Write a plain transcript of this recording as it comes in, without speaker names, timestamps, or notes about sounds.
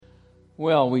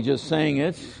Well, we just sang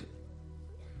it.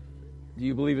 Do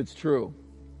you believe it's true?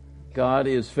 God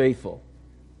is faithful.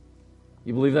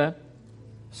 You believe that?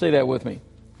 Say that with me.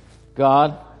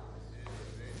 God.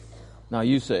 Now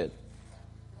you say it.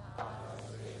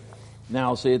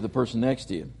 Now say it to the person next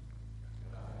to you.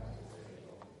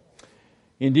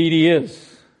 Indeed He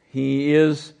is. He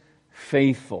is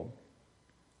faithful.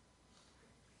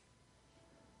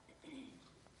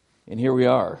 And here we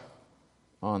are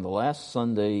on the last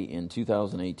Sunday in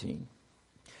 2018.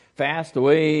 Fast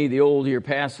away the old year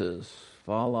passes.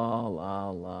 Fa la la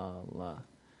la la.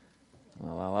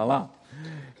 La la la la.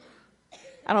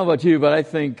 I don't know about you, but I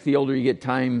think the older you get,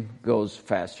 time goes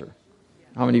faster.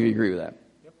 How many of you agree with that?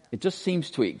 It just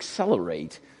seems to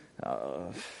accelerate.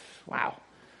 Wow.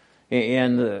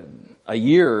 And a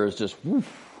year is just,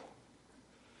 woof.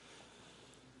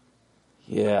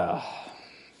 Yeah.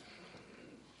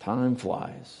 Time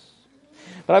flies.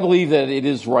 But I believe that it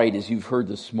is right, as you've heard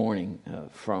this morning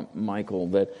from Michael,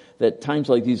 that times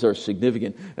like these are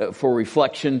significant for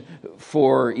reflection,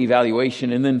 for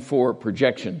evaluation, and then for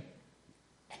projection.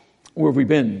 Where have we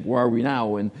been? Where are we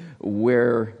now? And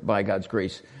where, by God's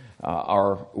grace,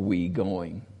 are we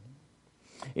going?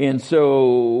 And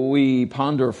so we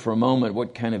ponder for a moment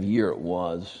what kind of year it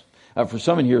was. For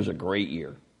some in here, it was a great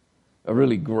year. A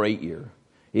really great year.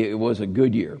 It was a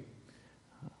good year.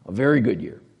 A very good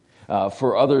year.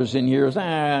 For others in here, it was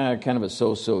kind of a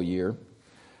so-so year.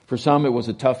 For some, it was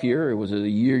a tough year. It was a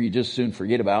year you just soon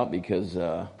forget about because,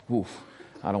 I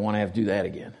don't want to have to do that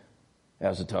again. That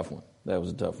was a tough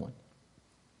one.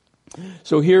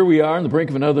 So here we are on the brink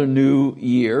of another new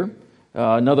year,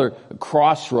 another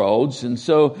crossroads. And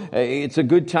so it's a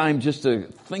good time just to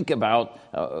think about,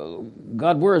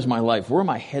 God, where is my life? Where am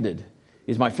I headed?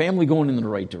 Is my family going in the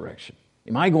right direction?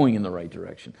 Am I going in the right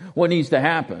direction? What needs to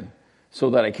happen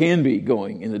so that I can be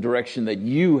going in the direction that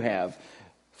you have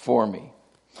for me?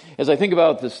 As I think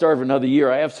about the start of another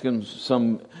year, I have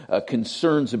some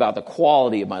concerns about the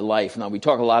quality of my life. Now, we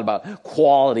talk a lot about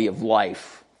quality of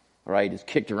life, right? It's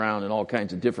kicked around in all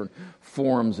kinds of different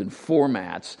forms and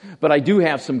formats. But I do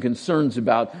have some concerns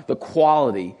about the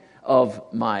quality of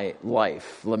my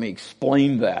life. Let me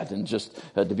explain that, and just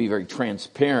to be very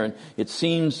transparent, it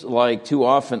seems like too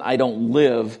often I don't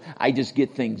live, I just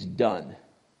get things done.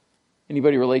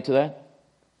 Anybody relate to that?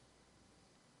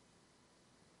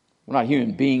 We're not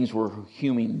human beings, we're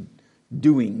human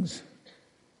doings.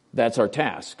 That's our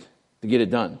task, to get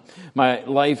it done. My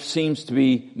life seems to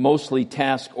be mostly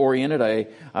task-oriented.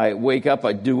 I wake up,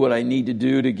 I do what I need to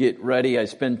do to get ready, I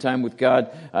spend time with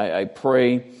God, I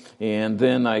pray, and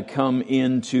then I come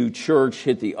into church,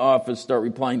 hit the office, start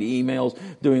replying to emails,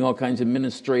 doing all kinds of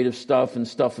administrative stuff and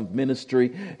stuff of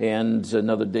ministry, and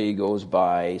another day goes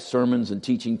by. Sermons and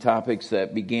teaching topics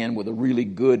that began with a really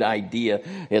good idea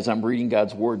as I'm reading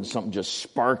God's Word, and something just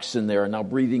sparks in there, and now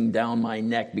breathing down my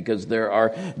neck because there are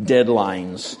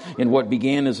deadlines. And what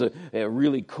began as a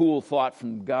really cool thought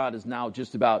from God is now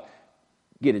just about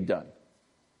get it done.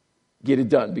 Get it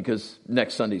done because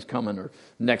next Sunday's coming or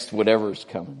next whatever's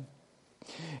coming.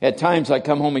 At times I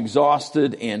come home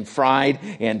exhausted and fried,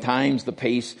 and times the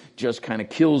pace just kind of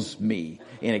kills me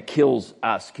and it kills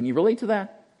us. Can you relate to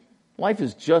that? Life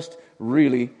is just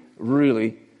really,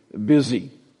 really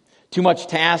busy. Too much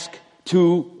task,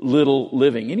 too little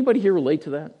living. Anybody here relate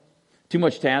to that? Too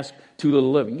much task, too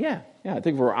little living. Yeah, I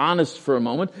think if we're honest for a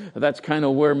moment, that's kind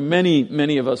of where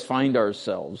many of us find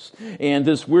ourselves. And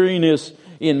this weariness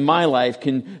in my life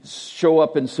can show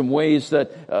up in some ways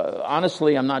that,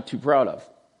 honestly, I'm not too proud of.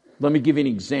 Let me give you an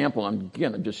example. I'm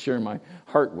just sharing my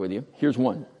heart with you. Here's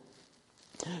one.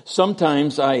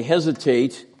 Sometimes I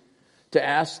hesitate to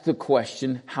ask the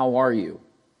question, how are you?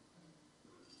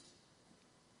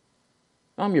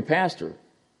 I'm your pastor.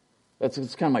 It's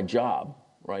kind of my job,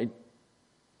 right?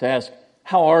 To ask,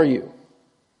 how are you?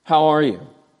 How are you?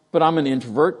 But I'm an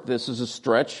introvert. This is a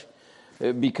stretch.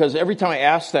 Because every time I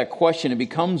ask that question, it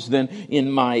becomes then,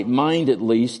 in my mind at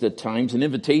least at times, an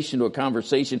invitation to a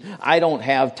conversation I don't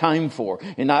have time for.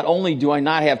 And not only do I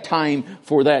not have time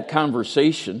for that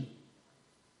conversation,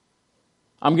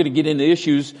 I'm going to get into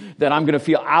issues that I'm going to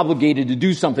feel obligated to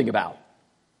do something about.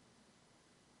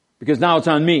 Because now it's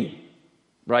on me,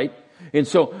 right? And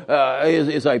so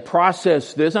as I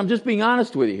process this, I'm just being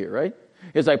honest with you here, right?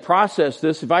 As I process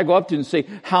this, if I go up to you and say,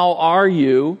 how are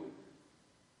you?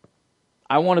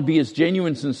 I want to be as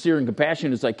genuine, sincere, and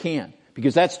compassionate as I can.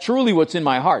 Because that's truly what's in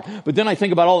my heart. But then I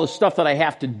think about all the stuff that I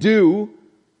have to do.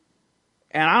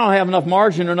 And I don't have enough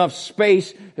margin, enough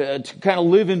space to kind of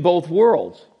live in both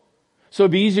worlds. So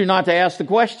it'd be easier not to ask the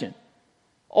question.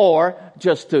 Or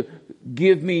just to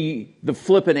give me the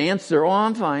flippant answer, oh,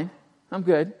 I'm fine. I'm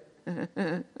good.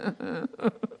 I'm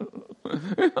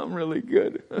really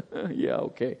good. Yeah,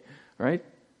 okay. Right?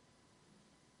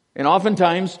 And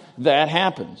oftentimes that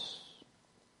happens.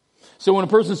 So when a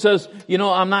person says,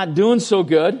 I'm not doing so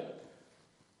good,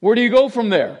 where do you go from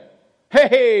there?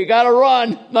 Hey, gotta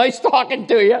run. Nice talking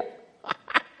to you.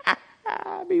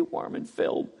 Be warm and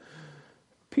filled.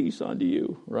 Peace unto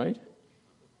you, right?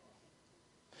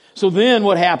 So then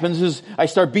what happens is I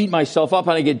start beating myself up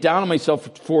and I get down on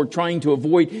myself for trying to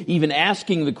avoid even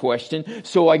asking the question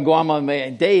so I can go on my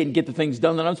day and get the things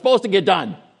done that I'm supposed to get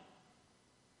done.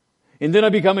 And then I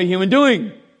become a human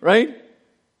doing, right?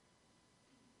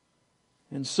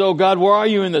 And so, God, where are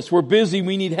you in this? We're busy.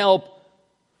 We need help.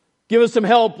 Give us some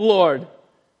help, Lord.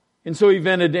 And so he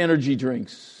invented energy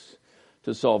drinks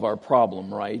to solve our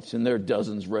problem, right? And there are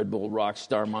dozens: Red Bull,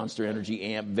 Rockstar, Monster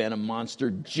Energy, Amp, Venom,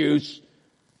 Monster, Juice.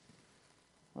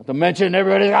 Not to mention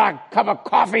everybody's got a cup of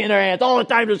coffee in their hands. All the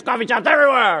time there's coffee shops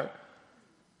everywhere.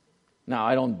 Now,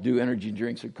 I don't do energy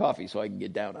drinks or coffee, so I can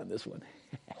get down on this one.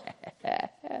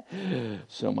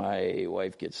 So my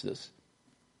wife gets this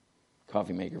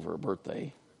coffee maker for her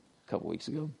birthday a couple weeks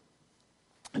ago.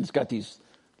 And it's got these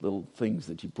little things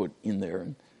that you put in there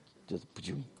and just,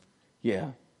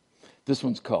 yeah. This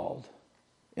one's called,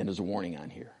 and there's a warning on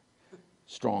here,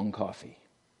 strong coffee,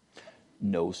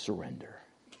 no surrender.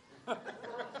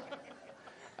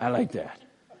 I like that.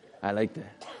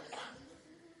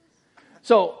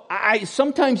 So I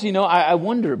sometimes, I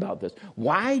wonder about this.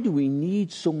 Why do we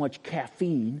need so much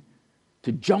caffeine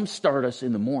to jumpstart us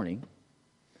in the morning?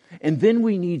 And then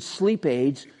we need sleep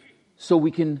aids so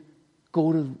we can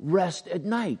go to rest at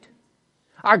night.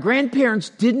 Our grandparents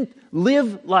didn't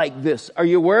live like this. Are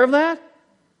you aware of that?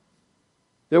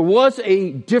 There was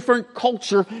a different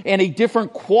culture and a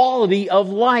different quality of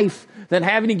life than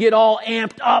having to get all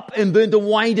amped up and then to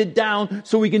wind it down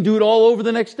so we can do it all over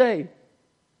the next day.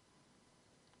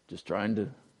 Just trying to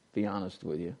be honest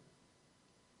with you.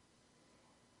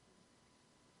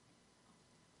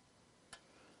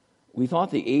 We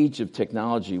thought the age of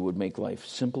technology would make life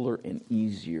simpler and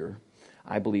easier.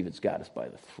 I believe it's got us by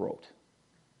the throat.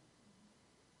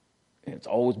 And it's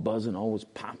always buzzing, always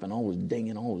popping, always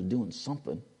dinging, always doing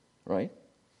something, right?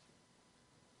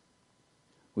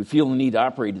 We feel the need to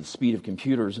operate at the speed of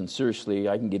computers, and seriously,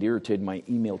 I can get irritated. My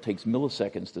email takes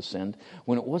milliseconds to send,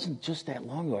 when it wasn't just that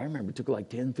long ago. I remember it took like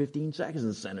 10, 15 seconds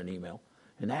to send an email,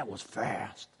 and that was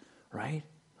fast, right?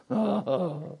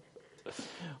 We're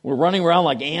running around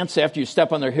like ants after you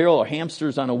step on their heel, or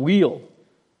hamsters on a wheel.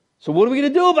 So what are we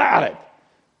going to do about it?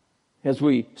 As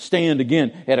we stand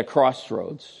again at a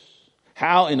crossroads.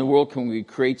 How in the world can we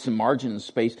create some margin and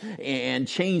space and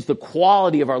change the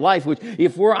quality of our life? Which,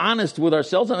 if we're honest with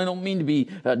ourselves, and I don't mean to be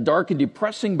dark and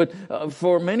depressing, but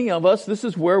for many of us, this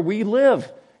is where we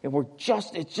live. And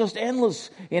it's just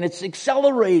endless. And it's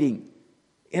accelerating.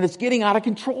 And it's getting out of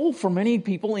control for many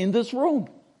people in this room.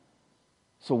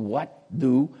 So what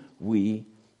do we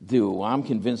do? Well, I'm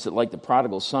convinced that, like the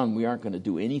prodigal son, we aren't going to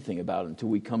do anything about it until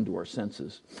we come to our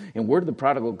senses. And where did the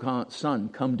prodigal son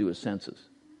come to his senses?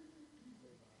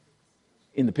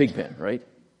 In the pig pen, right?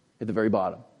 At the very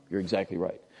bottom. You're exactly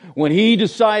right. When he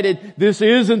decided, this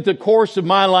isn't the course of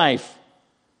my life.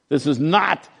 This is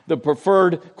not the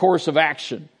preferred course of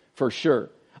action, for sure.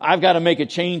 I've got to make a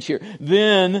change here.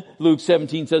 Then, Luke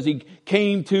 17 says he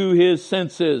came to his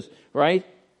senses, right?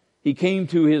 He came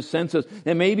to his senses.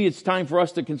 And maybe it's time for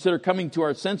us to consider coming to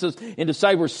our senses and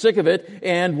decide we're sick of it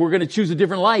and we're going to choose a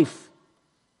different life.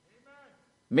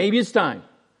 Maybe it's time.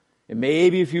 And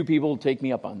maybe a few people will take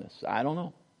me up on this. I don't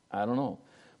know.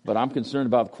 But I'm concerned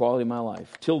about the quality of my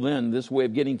life. Till then, this way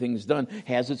of getting things done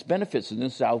has its benefits. And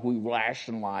this is how we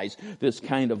rationalize this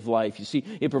kind of life. You see,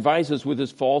 it provides us with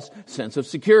this false sense of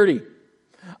security.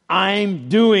 I'm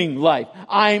doing life.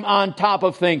 I'm on top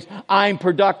of things. I'm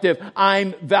productive.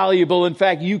 I'm valuable. In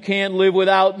fact, you can't live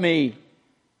without me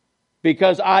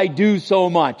because I do so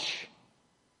much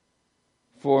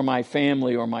for my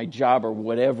family or my job or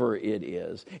whatever it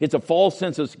is. It's a false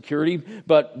sense of security,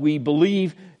 but we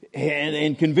believe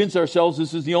and convince ourselves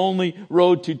this is the only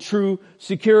road to true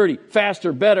security.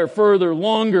 Faster, better, further,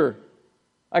 longer.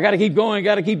 I got to keep going,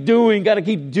 got to keep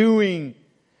doing.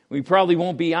 We probably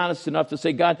won't be honest enough to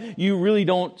say, God, you really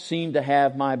don't seem to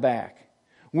have my back.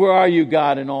 Where are you,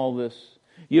 God, in all this?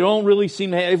 You don't really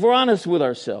seem to have, if we're honest with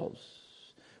ourselves,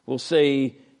 we'll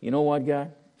say, you know what,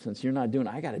 God? Since you're not doing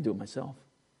it, I got to do it myself.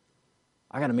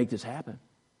 I got to make this happen.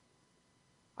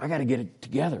 I got to get it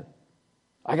together.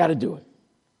 I got to do it.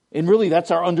 And really,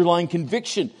 that's our underlying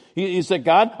conviction. Is that,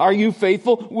 God, are you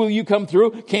faithful? Will you come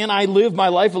through? Can I live my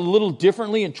life a little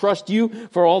differently and trust you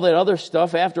for all that other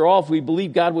stuff? After all, if we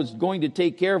believe God was going to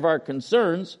take care of our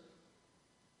concerns,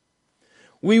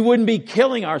 we wouldn't be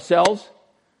killing ourselves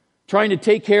trying to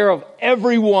take care of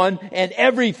everyone and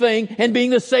everything and being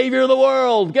the Savior of the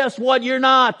world. Guess what? You're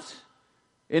not.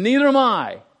 And neither am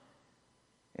I.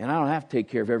 And I don't have to take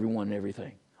care of everyone and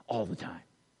everything all the time.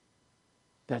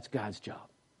 That's God's job,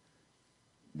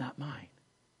 not mine,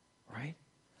 right?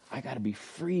 I got to be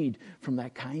freed from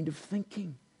that kind of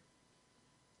thinking.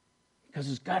 Because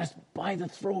it's got us by the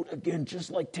throat again,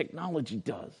 just like technology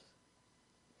does.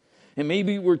 And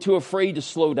maybe we're too afraid to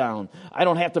slow down. I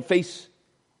don't have to face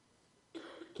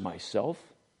myself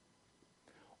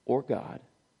or God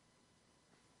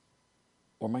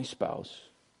or my spouse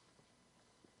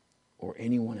or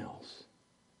anyone else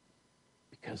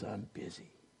because I'm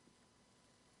busy.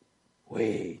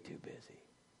 Way too busy.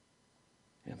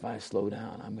 And if I slow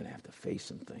down, I'm going to have to face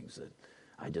some things that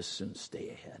I just shouldn't stay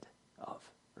ahead of,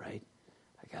 right?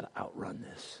 I got to outrun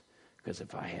this because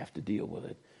if I have to deal with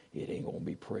it, it ain't going to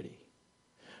be pretty.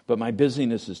 But my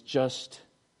busyness is just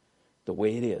the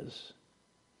way it is.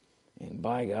 And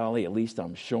by golly, at least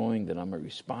I'm showing that I'm a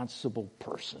responsible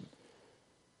person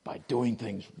by doing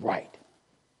things right.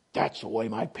 That's the way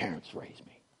my parents raised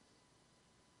me.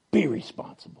 Be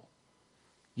responsible.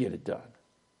 Get it done.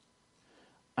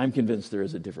 I'm convinced there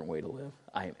is a different way to live.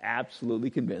 I am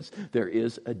absolutely convinced there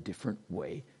is a different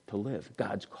way to live.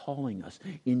 God's calling us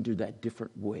into that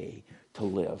different way to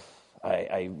live.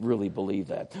 I really believe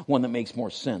that. One that makes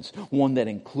more sense. One that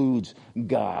includes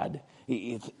God.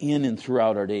 It's in and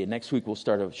throughout our day. Next week we'll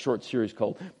start a short series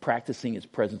called Practicing His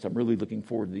Presence. I'm really looking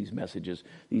forward to these messages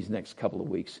these next couple of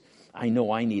weeks. I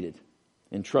know I need it.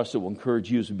 And trust it will encourage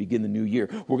you as we begin the new year.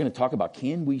 We're going to talk about,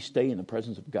 can we stay in the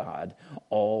presence of God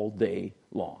all day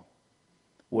long?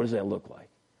 What does that look like?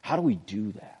 How do we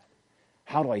do that?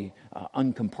 How do I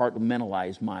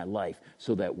uncompartmentalize my life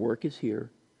so that work is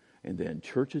here, and then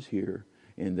church is here,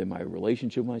 and then my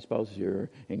relationship with my spouse is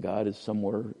here, and God is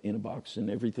somewhere in a box, and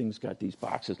everything's got these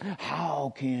boxes.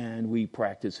 How can we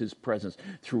practice His presence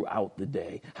throughout the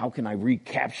day? How can I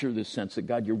recapture this sense that,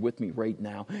 God, you're with me right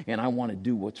now, and I want to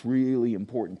do what's really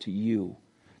important to you,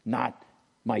 not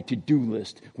my to-do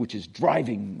list, which is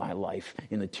driving my life,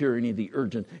 and the tyranny of the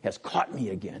urgent has caught me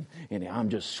again, and I'm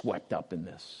just swept up in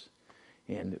this.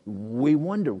 And we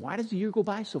wonder, why does the year go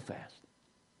by so fast?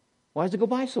 Why does it go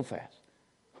by so fast?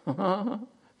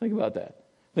 Think about that.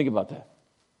 Think about that.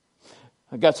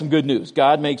 I've got some good news.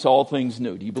 God makes all things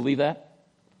new. Do you believe that?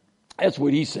 That's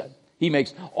what He said. He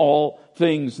makes all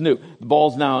things new. The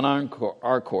ball's now in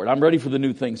our court. I'm ready for the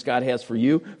new things God has for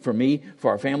you, for me,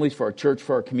 for our families, for our church,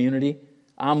 for our community.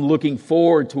 I'm looking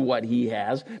forward to what He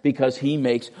has because He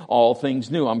makes all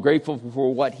things new. I'm grateful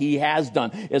for what He has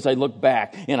done as I look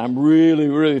back. And I'm really,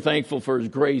 really thankful for His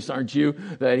grace, aren't you?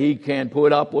 That He can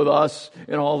put up with us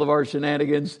and all of our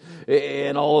shenanigans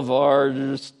and all of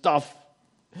our stuff.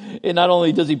 And not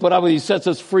only does He put up with it, He sets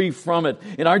us free from it.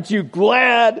 And aren't you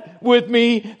glad with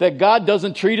me that God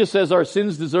doesn't treat us as our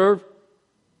sins deserve?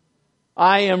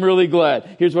 I am really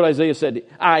glad. Here's what Isaiah said.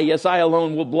 I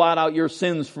alone will blot out your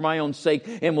sins for my own sake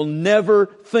and will never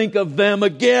think of them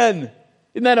again.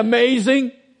 Isn't that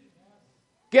amazing?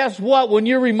 Guess what? When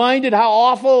you're reminded how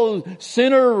awful a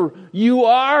sinner you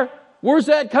are, where's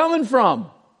that coming from?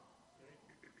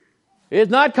 It's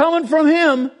not coming from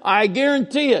Him. I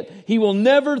guarantee it. He will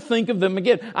never think of them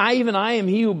again. I am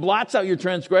He who blots out your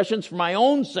transgressions for my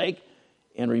own sake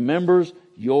and remembers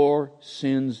your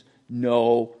sins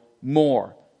no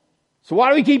more. So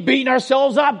why do we keep beating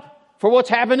ourselves up for what's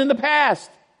happened in the past?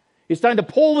 It's time to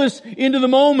pull this into the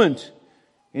moment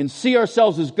and see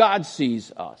ourselves as God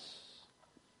sees us.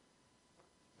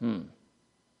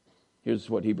 Here's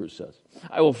what Hebrews says.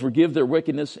 I will forgive their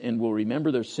wickedness and will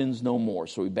remember their sins no more.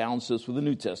 So we balance this with the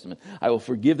New Testament. I will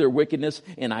forgive their wickedness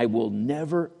and I will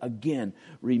never again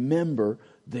remember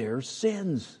their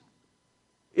sins.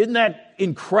 Isn't that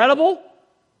incredible?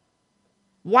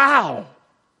 Wow.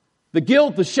 The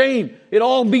guilt, the shame, it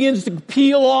all begins to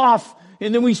peel off.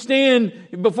 And then we stand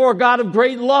before a God of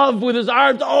great love with His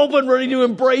arms open, ready to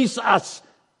embrace us.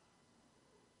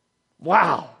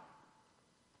 Wow.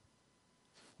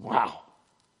 Wow.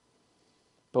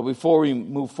 But before we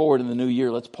move forward in the new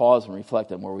year, let's pause and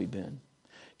reflect on where we've been.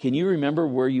 Can you remember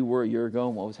where you were a year ago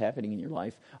and what was happening in your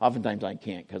life? Oftentimes I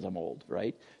can't because I'm old,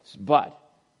 right? But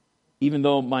even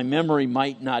though my memory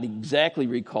might not exactly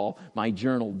recall, my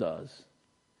journal does.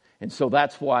 And so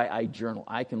that's why I journal.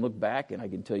 I can look back and I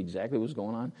can tell you exactly what was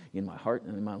going on in my heart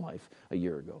and in my life a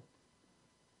year ago,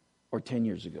 or 10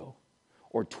 years ago,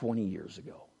 or 20 years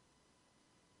ago.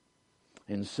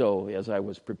 And so as I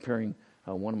was preparing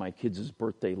one of my kids'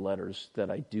 birthday letters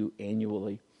that I do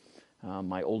annually,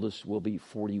 my oldest will be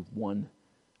 41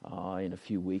 in a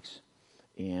few weeks,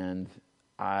 and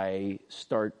I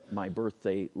start my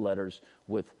birthday letters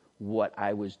with what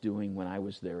I was doing when I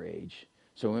was their age.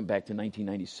 So I went back to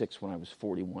 1996 when I was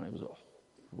 41. It was a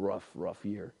rough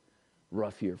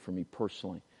year for me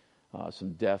personally.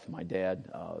 Some death, my dad,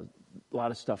 a lot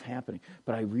of stuff happening.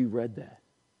 But I reread that.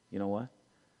 You know what?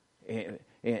 And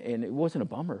it wasn't a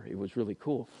bummer. It was really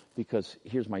cool because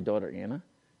here's my daughter Anna,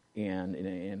 and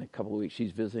in a couple of weeks,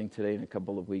 she's visiting today. In a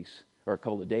couple of weeks or a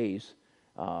couple of days,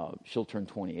 she'll turn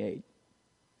 28.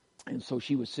 And so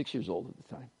she was 6 years old at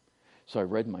the time. So I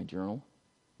read my journal,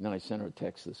 and then I sent her a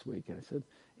text this week, and I said,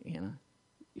 Anna,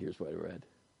 here's what I read.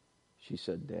 She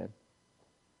said, Dad,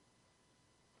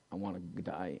 I want to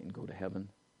die and go to heaven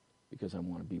because I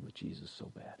want to be with Jesus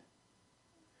so bad.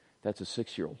 That's a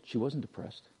 6-year-old. She wasn't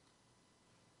depressed.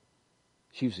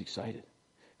 She was excited.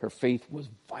 Her faith was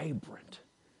vibrant,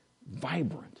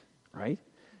 right?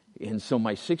 And so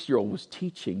my 6-year-old was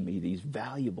teaching me these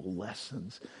valuable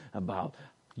lessons about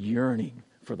yearning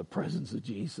for the presence of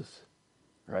Jesus,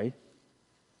 right?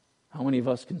 How many of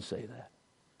us can say that?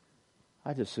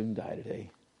 I'd as soon die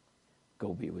today.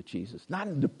 Go be with Jesus.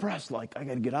 Not depressed like I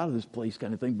got to get out of this place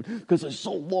kind of thing, but because I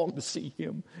so long to see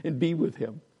him and be with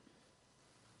him.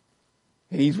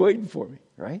 And he's waiting for me,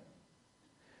 right?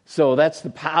 So that's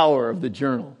the power of the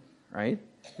journal, right?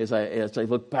 As I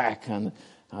look back on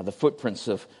the footprints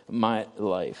of my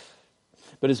life.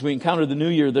 But as we encounter the new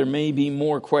year, there may be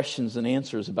more questions than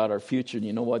answers about our future. And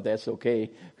you know what? That's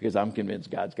okay, because I'm convinced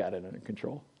God's got it under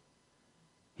control.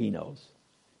 He knows.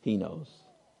 He knows.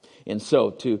 And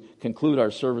so to conclude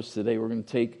our service today, we're going to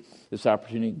take this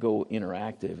opportunity to go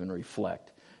interactive and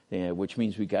reflect, which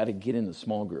means we got to get into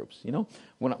small groups. You know,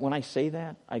 when I say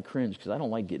that, I cringe because I don't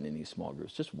like getting in these small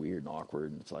groups. It's just weird and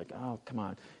awkward. And it's like, oh, come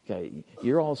on. Okay,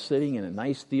 you're all sitting in a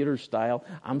nice theater style.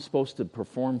 I'm supposed to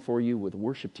perform for you with a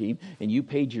worship team, and you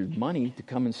paid your money to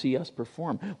come and see us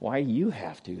perform. Why do you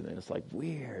have to? And it's like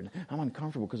weird. I'm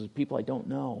uncomfortable because it's people I don't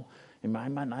know. And I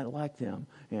might not like them.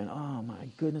 And, oh, my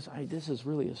goodness, this is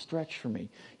really a stretch for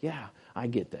me. Yeah, I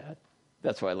get that.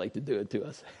 That's why I like to do it to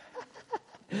us.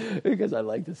 Because I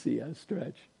like to see us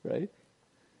stretch, right?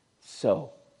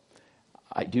 So,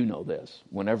 I do know this.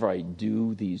 Whenever I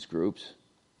do these groups,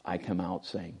 I come out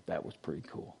saying, that was pretty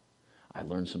cool. I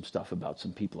learned some stuff about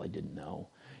some people I didn't know.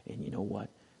 And you know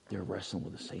what? They're wrestling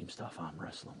with the same stuff I'm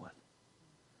wrestling with.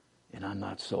 And I'm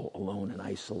not so alone and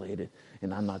isolated,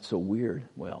 and I'm not so weird.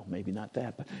 Well, maybe not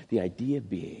that, but the idea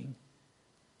being,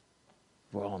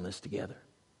 we're all in this together.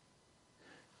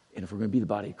 And if we're going to be the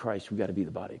body of Christ, we've got to be the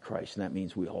body of Christ, and that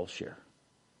means we all share.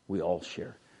 We all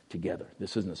share together.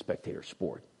 This isn't a spectator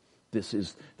sport. This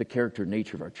is the character and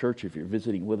nature of our church. If you're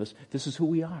visiting with us, this is who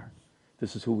we are.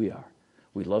 This is who we are.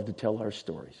 We love to tell our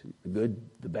stories, the good,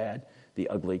 the bad, the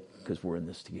ugly, because we're in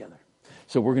this together.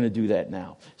 So we're going to do that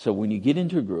now. So when you get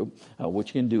into a group, what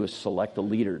you're going to do is select a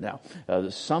leader. Now,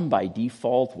 some by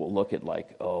default will look at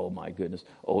like, oh my goodness,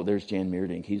 oh, there's Jan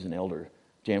Meerdink. He's an elder.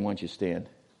 Jan, why don't you stand?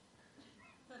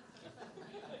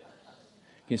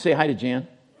 Can you say hi to Jan?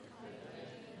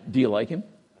 Do you like him?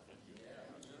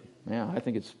 Yeah, I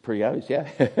think it's pretty obvious.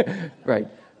 Yeah, right.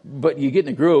 But you get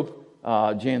in a group,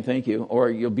 Jan, thank you. Or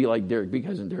you'll be like Derek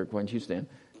Beekhuizen. Derek, why don't you stand?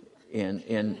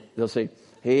 And they'll say,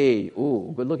 hey,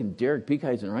 ooh, good looking Derek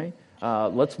Beekhuizen, right?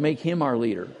 Let's make him our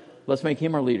leader. Let's make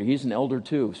him our leader. He's an elder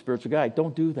too, spiritual guy.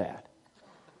 Don't do that.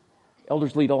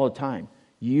 Elders lead all the time.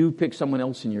 You pick someone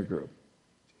else in your group.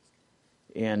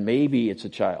 And maybe it's a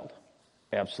child.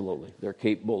 Absolutely. They're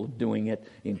capable of doing it.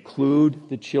 Include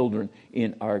the children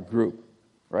in our group,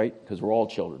 right? Because we're all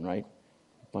children, right?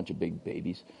 A bunch of big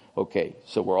babies. Okay,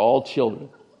 so we're all children,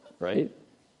 right?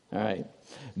 All right.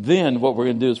 Then what we're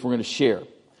going to do is we're going to share.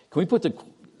 Can we put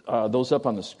those up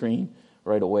on the screen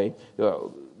right away?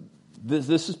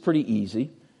 This is pretty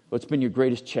easy. What's been your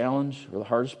greatest challenge or the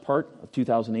hardest part of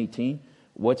 2018?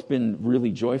 What's been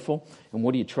really joyful? And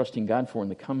what are you trusting God for in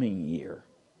the coming year?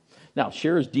 Now,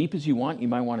 share as deep as you want. You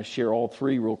might want to share all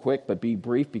three real quick, but be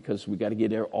brief because we got to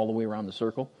get all the way around the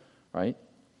circle, right?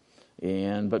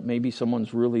 But maybe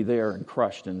someone's really there and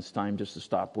crushed, and it's time just to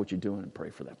stop what you're doing and pray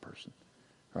for that person,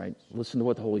 right? Listen to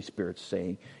what the Holy Spirit's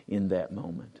saying in that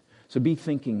moment. So be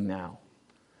thinking now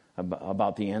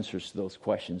about the answers to those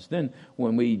questions. Then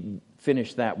when we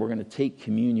finish that, we're going to take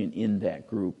communion in that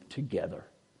group together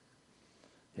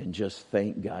and just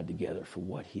thank God together for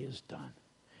what He has done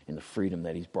and the freedom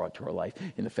that He's brought to our life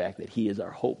and the fact that He is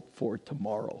our hope for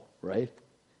tomorrow, right?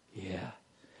 Yeah.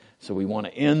 So we want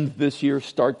to end this year,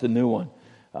 start the new one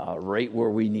right where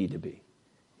we need to be,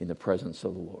 in the presence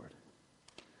of the Lord.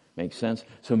 Makes sense?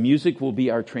 So music will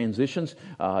be our transitions.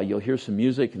 You'll hear some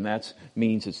music, and that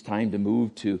means it's time to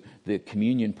move to the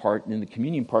communion part. And in the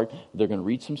communion part, they're going to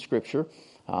read some scripture.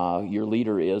 Your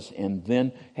leader is, and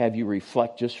then have you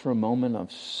reflect just for a moment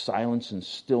of silence and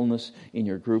stillness in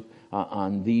your group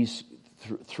on these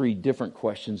three different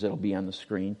questions that'll be on the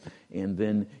screen, and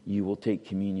then you will take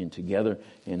communion together,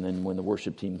 and then when the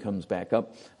worship team comes back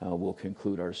up, we'll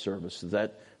conclude our service. Does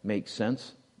that make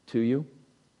sense to you?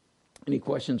 Any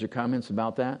questions or comments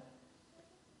about that?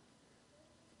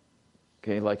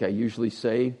 Okay, like I usually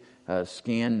say,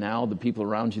 scan now the people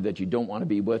around you that you don't want to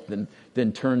be with,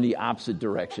 then turn the opposite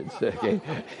directions. Okay,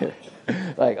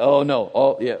 like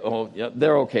oh yeah,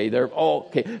 they're okay, they're all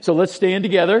okay. So let's stand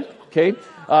together. Okay,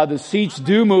 the seats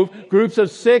do move. Groups of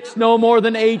 6, no more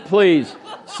than 8, please.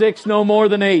 6, no more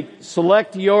than 8.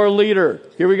 Select your leader.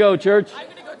 Here we go, church.